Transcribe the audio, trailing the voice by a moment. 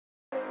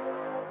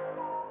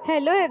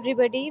Hello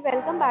everybody,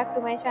 welcome back to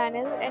my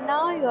channel and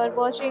now you are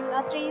watching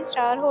a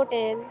 3-star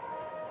hotel.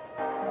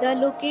 The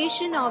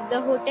location of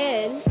the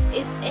hotel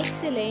is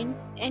excellent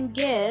and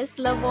guests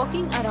love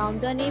walking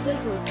around the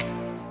neighborhood.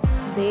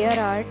 There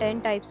are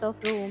 10 types of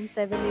rooms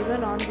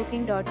available on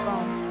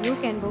booking.com. You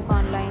can book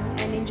online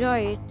and enjoy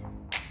it.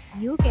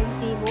 You can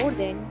see more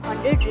than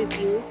 100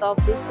 reviews of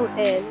this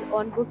hotel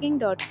on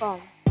booking.com.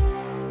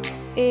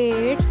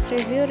 Its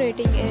review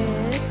rating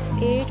is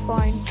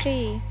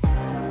 8.3,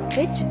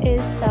 which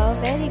is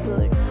the very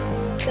good.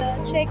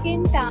 The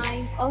check-in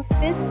time of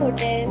this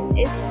hotel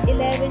is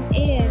 11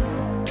 a.m.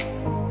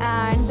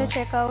 and the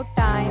checkout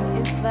time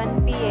is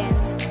 1 p.m.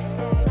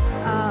 Pets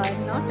are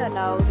not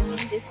allowed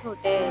in this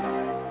hotel.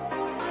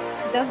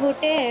 The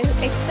hotel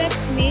accepts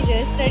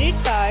major credit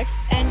cards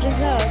and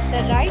reserves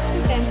the right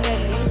to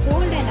temporarily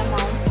hold an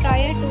amount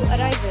prior to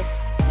arrival.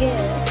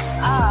 Guests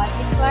are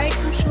required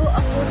to show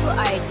a photo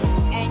ID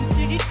and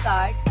credit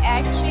card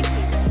at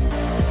check-in.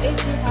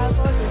 If you have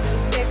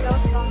already checked out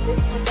from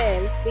this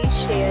hotel,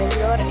 please share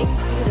your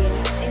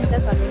experience in the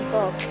comment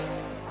box.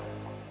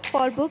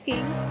 For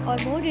booking or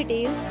more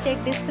details,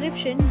 check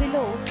description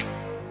below.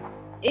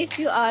 If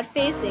you are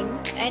facing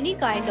any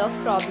kind of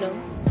problem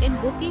in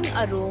booking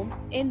a room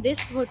in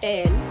this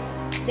hotel,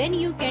 then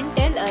you can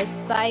tell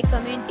us by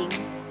commenting.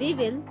 We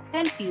will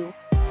help you.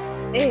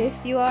 If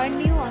you are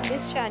new on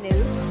this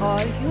channel or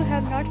you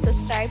have not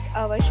subscribed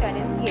our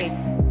channel yet,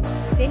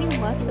 then you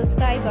must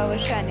subscribe our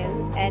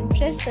channel and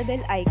press the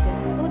bell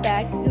icon so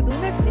that you do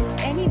not miss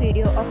any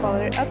video of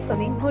our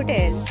upcoming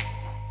hotel.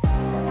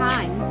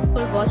 Thanks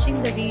for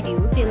watching the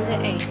video till the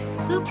end.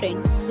 So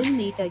friends, we'll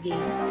meet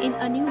again in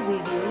a new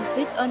video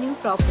with a new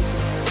property.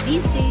 Be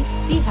safe,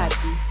 be happy.